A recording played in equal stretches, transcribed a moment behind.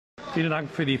Vielen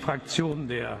Dank. Für die Fraktion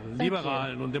der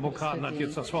Liberalen und Demokraten hat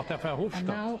jetzt das Wort Herr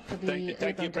Verhofstadt.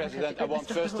 Thank you, President. I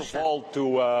want first of all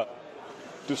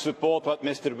to support what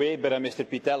Mr. Weber and Mr.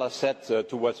 Pittella said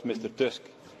towards Mr. Tusk,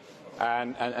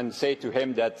 and say to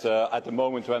him that at the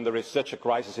moment when there is such a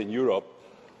crisis in Europe,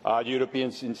 the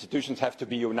European institutions have to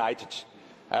be united.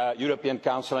 European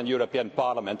Council and European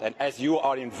Parliament, and as you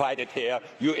are invited here,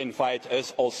 you invite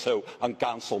us also on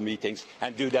Council meetings,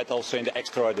 and do that also in the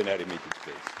extraordinary meetings,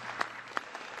 please.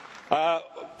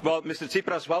 Well, Mr.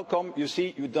 Tsipras, welcome. You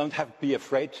see, you don't have to be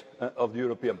afraid of the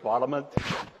European Parliament.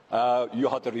 You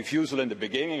had a refusal in the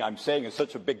beginning. I'm saying as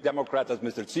such a big Democrat as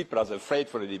Mr. Tsipras afraid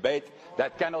for the debate.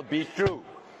 That cannot be true.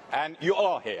 And you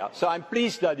are here, so I'm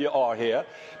pleased that you are here,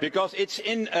 because it's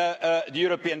in the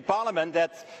European Parliament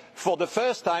that for the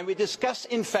first time we discuss,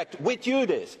 in fact, with you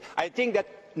this. I think that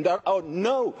there are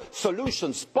no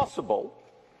solutions possible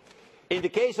in the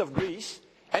case of Greece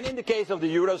and in the case of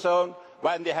the Eurozone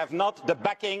when they have not the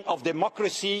backing of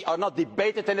democracy, are not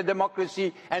debated in a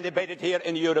democracy and debated here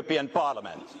in the European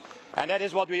Parliament. And that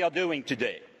is what we are doing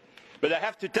today. But I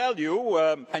have to tell you,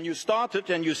 and you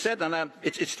started and you said, and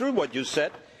it's true what you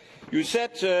said,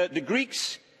 the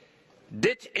Greeks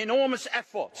did enormous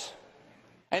efforts,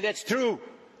 and that's true.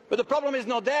 But the problem is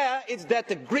not there, it's that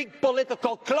the Greek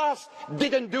political class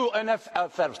didn't do enough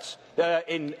efforts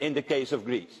in the case of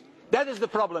Greece. That is the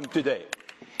problem today.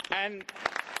 And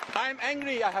I'm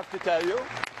angry, I have to tell you.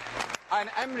 I'm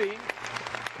angry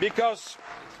because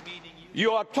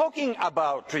you are talking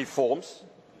about reforms,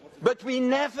 but we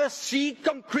never see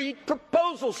concrete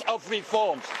proposals of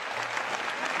reforms.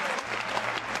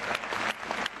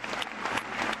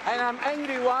 And I'm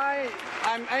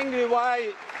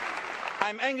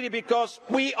angry because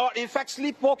we are in fact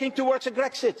sleepwalking towards a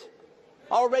Grexit.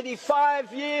 Already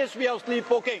 5 years we are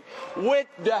sleepwalking, with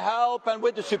the help and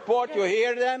with the support, you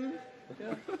hear them,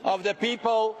 of the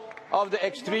people of the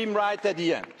extreme right at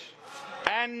the end.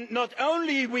 And not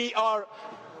only we are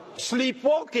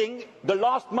sleepwalking, the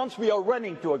last months we are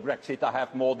running to a Grexit, I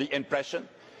have more the impression,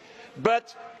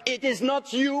 but it is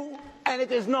not you and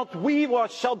it is not we who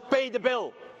shall pay the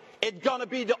bill. It's going to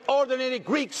be the ordinary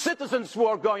Greek citizens who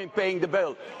are going paying the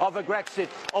bill of a Grexit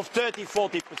of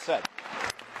 30–40%.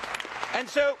 And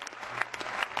so,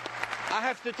 I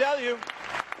have to tell you,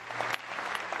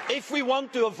 if we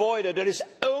want to avoid it, there is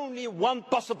only one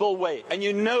possible way, and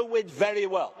you know it very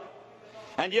well.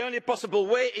 And the only possible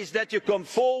way is that you come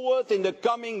forward in the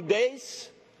coming days,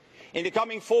 in the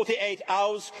coming 48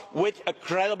 hours, with a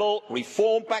credible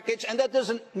reform package. And that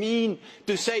doesn't mean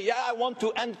to say, yeah, I want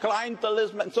to end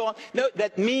clientelism and so on. No,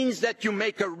 that means that you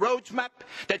make a roadmap,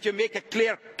 that you make a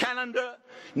clear calendar,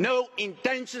 no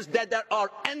intentions, that there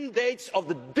are end dates of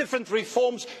the different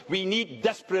reforms we need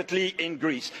desperately in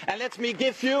Greece. And let me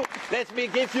give you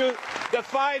the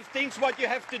 5 things what you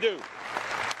have to do.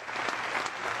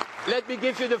 Let me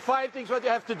give you the 5 things what you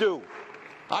have to do.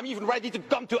 I'm even ready to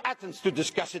come to Athens to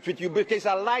discuss it with you, because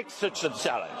I like such a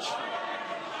challenge.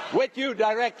 With you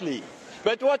directly.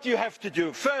 But what you have to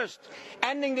do, first,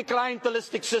 ending the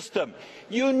clientelistic system.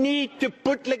 You need to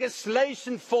put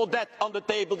legislation for that on the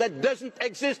table that doesn't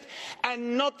exist,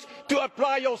 and not to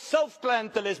apply yourself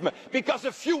clientelism. Because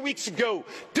a few weeks ago,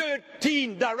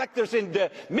 13 directors in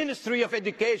the Ministry of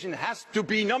Education has to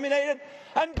be nominated,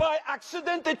 and by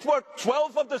accident it were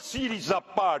 12 of the Syriza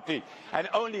party, and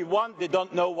only one, they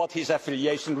don't know what his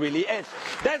affiliation really is.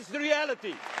 That's the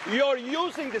reality. You're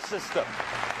using the system.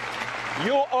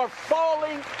 You are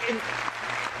falling in.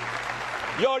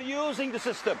 You're using the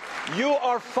system. You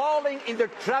are falling in the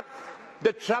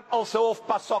trap also of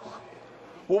PASOK,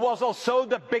 who was also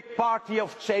the big party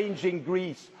of change in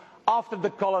Greece after the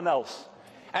colonels,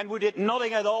 and who did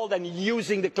nothing at all than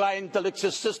using the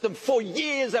clientelistic system for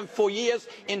years and for years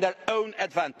in their own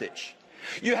advantage.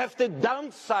 You have to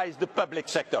downsize the public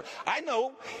sector. I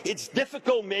know it's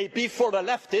difficult maybe for the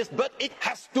leftists, but it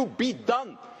has to be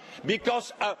done.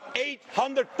 Because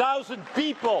 800,000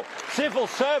 people, civil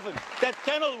servants, that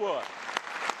cannot work.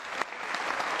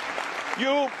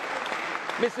 You,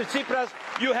 Mr. Tsipras,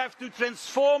 you have to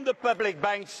transform the public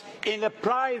banks in a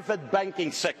private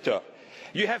banking sector.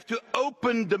 You have to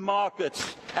open the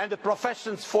markets and the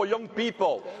professions for young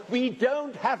people. We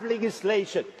don't have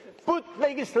legislation. Put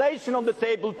legislation on the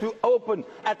table to open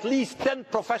at least 10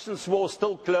 professions who are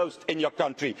still closed in your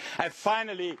country. And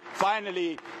finally,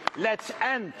 let's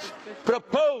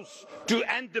propose to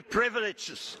end the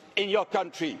privileges in your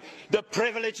country. The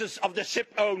privileges of the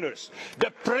ship owners,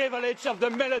 the privilege of the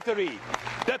military,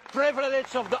 the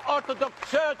privilege of the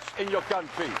Orthodox Church in your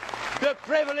country, the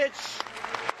privilege.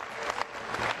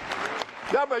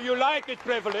 Yeah, but you like it,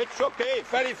 privilege, okay,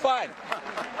 very fine.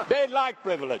 They like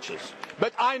privileges,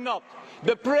 but I'm not.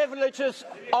 The privileges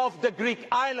of the Greek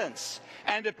islands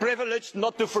and the privilege,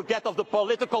 not to forget, of the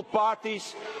political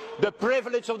parties, the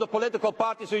privilege of the political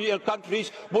parties in your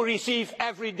countries who receive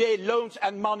every day loans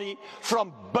and money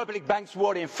from public banks who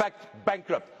are in fact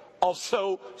bankrupt.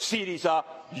 Also, Syriza,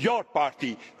 your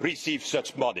party, receives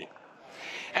such money.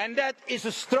 And that is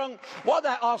a strong... What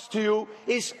I ask to you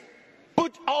is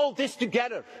put all this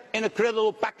together in a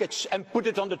credible package and put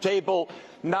it on the table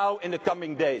now in the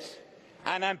coming days.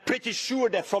 And I'm pretty sure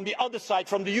that from the other side,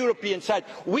 from the European side,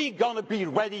 we're going to be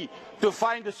ready to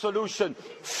find a solution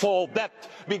for that.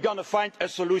 We're going to find a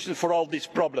solution for all these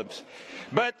problems.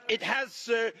 But it has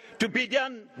to be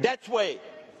done that way.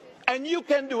 And you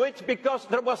can do it because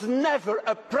there was never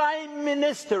a prime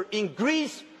minister in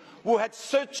Greece who had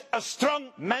such a strong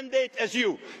mandate as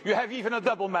you. You have even a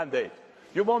double mandate.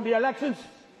 You won the elections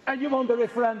and you won the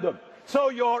referendum. So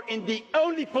you're in the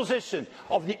only position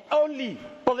of the only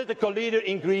political leader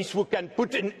in Greece who can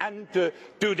put an end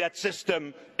to that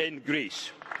system in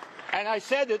Greece. And I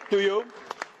said it to you,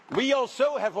 we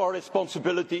also have our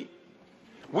responsibility.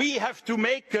 We have to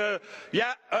make, in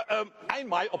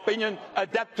my opinion, a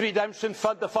debt redemption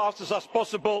fund the fastest as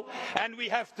possible, and we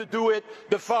have to do it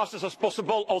the fastest as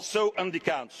possible also on the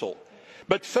Council.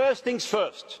 But first things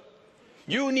first.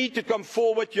 You need to come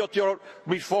forward with your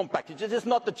reform package. It is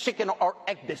not the chicken or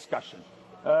egg discussion,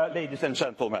 ladies and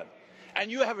gentlemen. And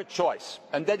you have a choice,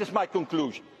 and that is my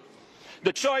conclusion.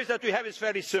 The choice that we have is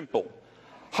very simple.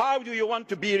 How do you want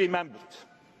to be remembered?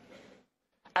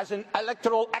 As an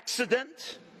electoral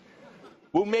accident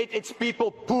who made its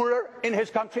people poorer in his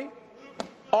country?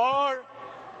 Or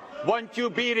want you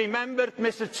to be remembered,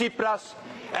 Mr. Tsipras,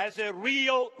 as a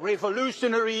real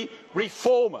revolutionary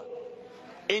reformer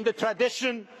in the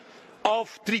tradition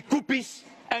of Trikoupis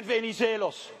and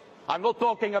Venizelos? I'm not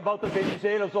talking about the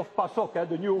Venizelos of PASOK,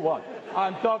 the new one.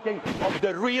 I'm talking of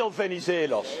the real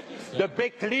Venizelos, the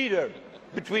big leader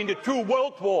between the two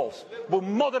world wars, who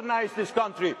modernized this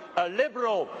country, a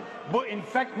liberal, who in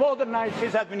fact modernized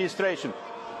his administration.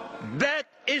 That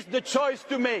is the choice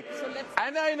to make.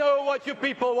 And I know what you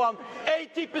people want.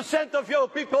 80% of your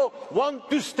people want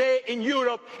to stay in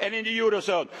Europe and in the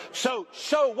Eurozone. So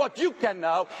show what you can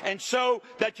now and show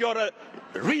that you're a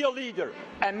real leader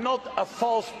and not a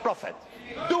false prophet.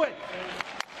 Do it.